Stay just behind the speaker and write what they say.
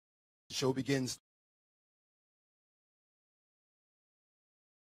Show begins.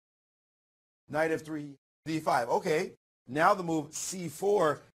 Knight f3, d5. Okay, now the move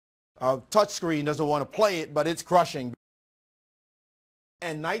c4. Touchscreen doesn't want to play it, but it's crushing.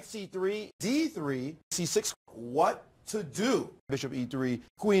 And knight c3, d3, c6. What to do? Bishop e3,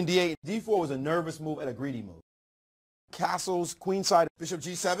 queen d8. d4 was a nervous move and a greedy move. Castles, queenside, bishop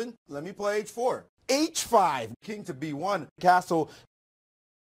g7. Let me play h4. h5, king to b1. Castle,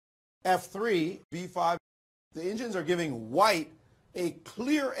 f3, b5. The engines are giving white a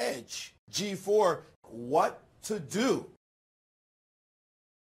clear edge. g4, what to do?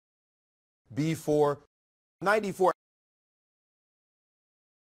 b4, knight e4.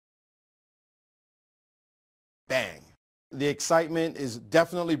 Bang. The excitement is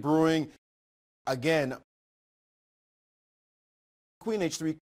definitely brewing. Again, queen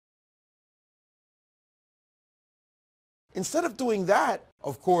h3. Instead of doing that,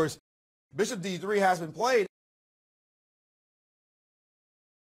 of course, bishop d3 has been played.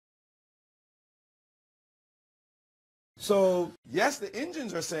 So, yes, the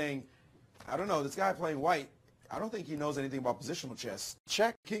engines are saying, I don't know, this guy playing white, I don't think he knows anything about positional chess.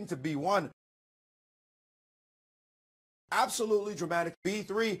 Check, king to b1. Absolutely dramatic.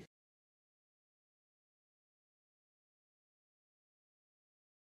 b3.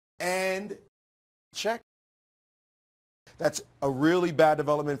 And check. That's a really bad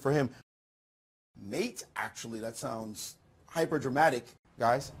development for him. Mate, actually, that sounds hyper dramatic,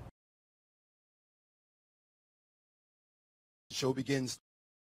 guys. The show begins.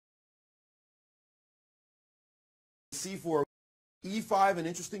 c4, e5, an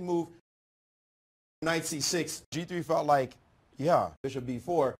interesting move. Knight c6, g3 felt like, yeah, bishop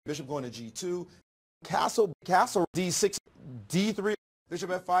b4, bishop going to g2, castle, d6, d3, bishop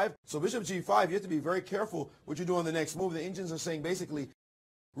f5. So bishop g5, you have to be very careful what you do on the next move. The engines are saying basically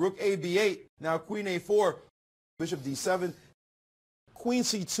rook a b8, now queen a4, bishop d7, queen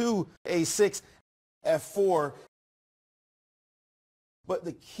c2, a6, f4. But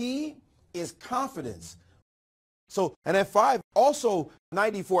the key is confidence. So an f5, also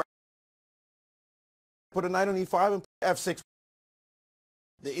knight e4. Put a knight on e5 and f6.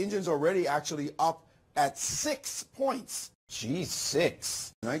 The engine's already actually up at 6 points.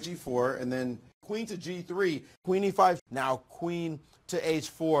 g6. Knight g4, and then queen to g3, queen e5. Now queen to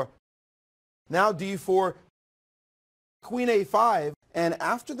h4. Now d4, queen a5. And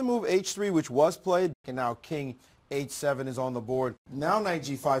after the move h3, which was played, and now king h7 is on the board. Now knight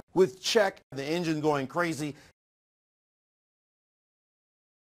g5 with check. The engine going crazy.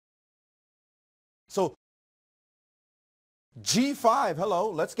 So g5, hello,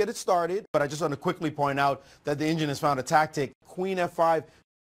 let's get it started. But I just want to quickly point out that the engine has found a tactic. Queen f5.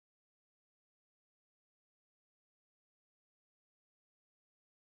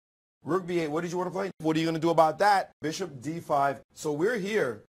 Rook b8, what did you want to play? What are you going to do about that? Bishop d5. So we're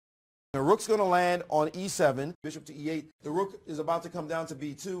here. The rook's going to land on e7. Bishop to e8. The rook is about to come down to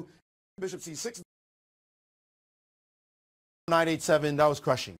b2. Bishop c6. Knight h7, that was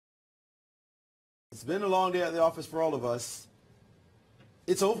crushing. It's been a long day at the office for all of us.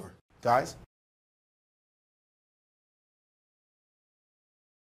 It's over, guys.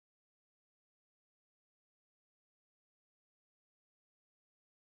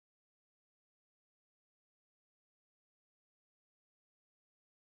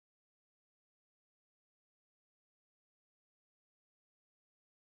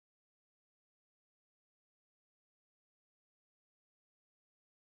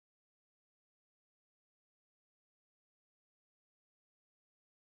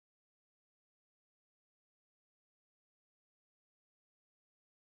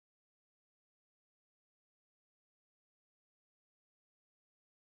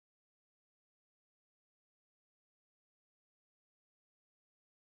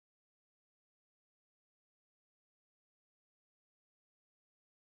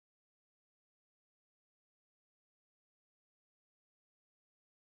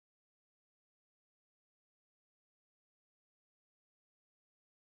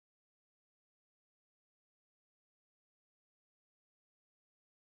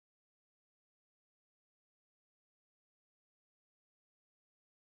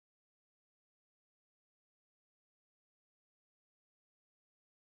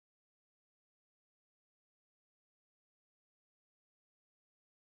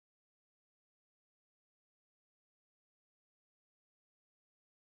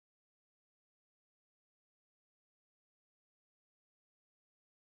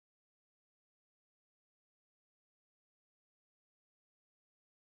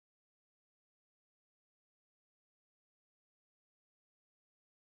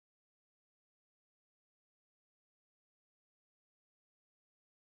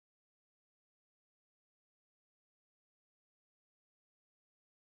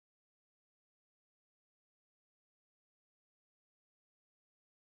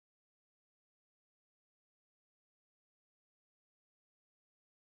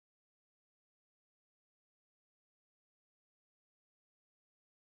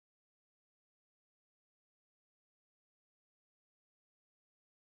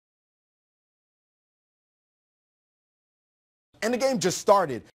 And the game just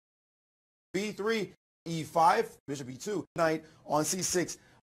started. B3, E5, bishop E2, knight on C6,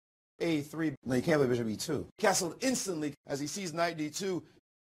 A3. No, you can't play bishop E2. Castled instantly as he sees knight D2.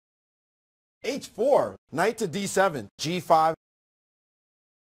 H4, knight to D7, G5.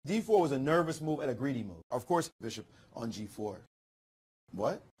 D4 was a nervous move and a greedy move. Of course, bishop on G4.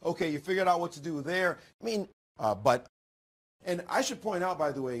 What? Okay, you figured out what to do there. I mean, and I should point out,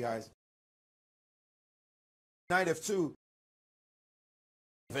 by the way, guys, knight F2,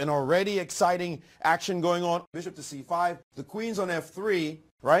 an already exciting action going on. Bishop to C5, the queen's on F3,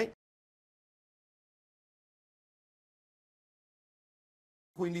 right?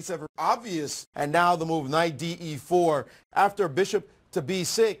 Queen D7, obvious. And now the move knight DE4 after bishop to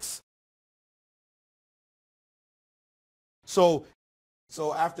B6. So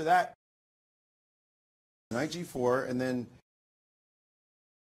after that, knight G4, and then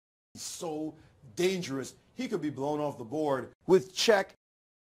so dangerous. He could be blown off the board with check.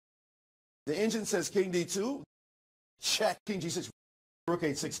 The engine says king D2, check, king G6, rook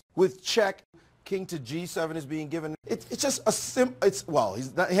H6 with check. King to G7 is being given. It's just a well,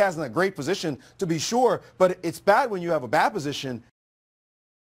 he hasn't a great position to be sure, but it's bad when you have a bad position.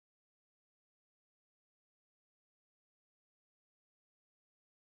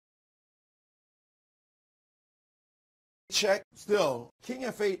 Check. Still, king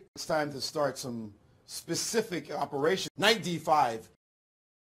F8, it's time to start some specific operation. Knight D5.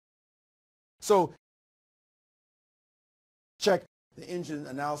 So, check. The engine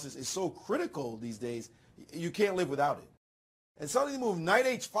analysis is so critical these days, you can't live without it. And suddenly move knight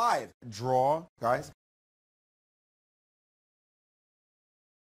H5. Draw, guys.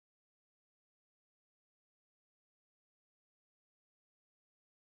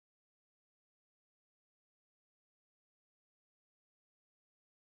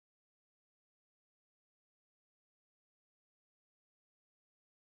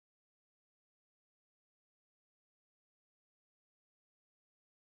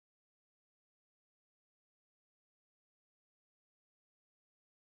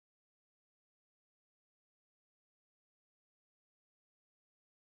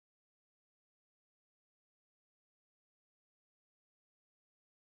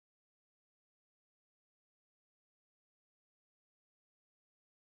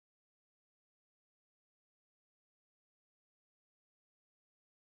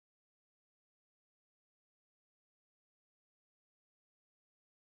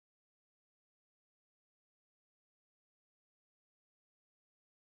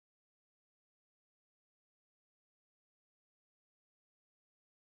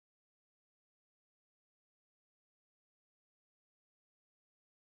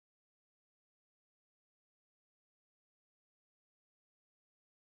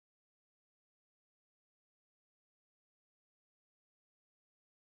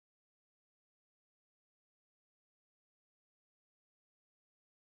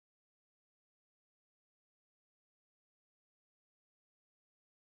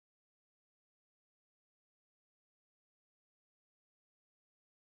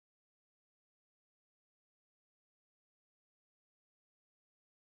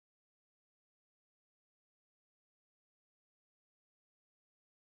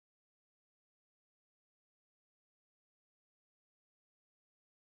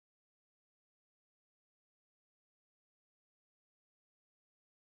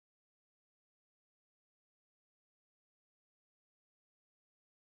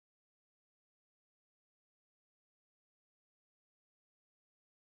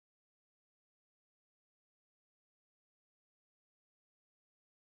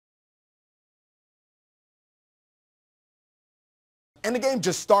 And the game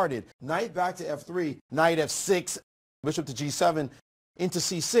just started. Knight back to F3, knight F6, bishop to G7, into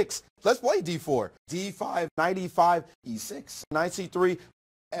C6. Let's play D4. D5, knight E5, E6, knight C3,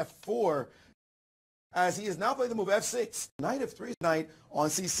 F4. As he is now playing the move F6, knight F3, knight on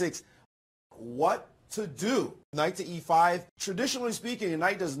C6. What to do? Knight to E5. Traditionally speaking, a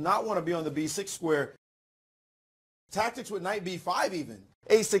knight does not want to be on the B6 square. Tactics with knight B5 even.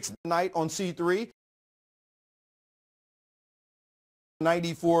 A6, knight on C3. Knight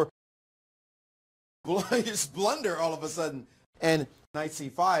E4, just blunder all of a sudden, and knight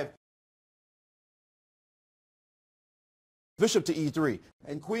C5, bishop to E3,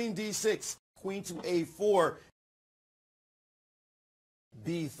 and queen D6, queen to A4,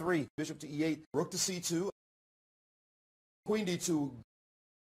 B3, bishop to E8, rook to C2, queen D2,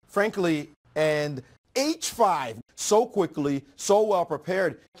 frankly, and H5, so quickly, so well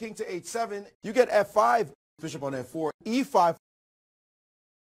prepared, king to H7, you get F5, bishop on F4, E5,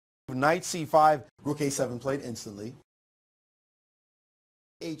 knight C5, rook A7 played instantly.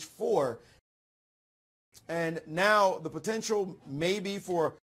 h4. And now the potential maybe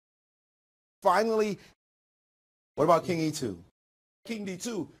for finally, what about king e2? King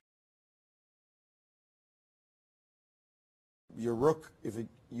d2. Your rook,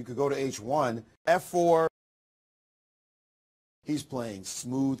 you could go to h1, f4. He's playing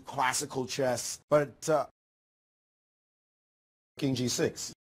smooth, classical chess, but king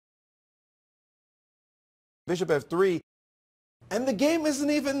g6. Bishop f3, and the game isn't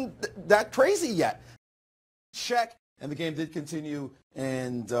even that crazy yet. Check, and the game did continue,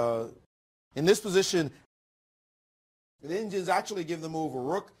 and in this position, the Indians actually give the move a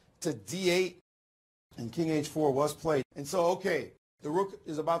rook to d8, and king h4 was played. And so, okay, the rook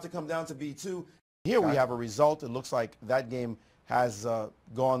is about to come down to b2. Here we have a result. It looks like that game has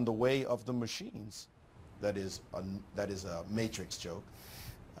gone the way of the machines. That is a matrix joke.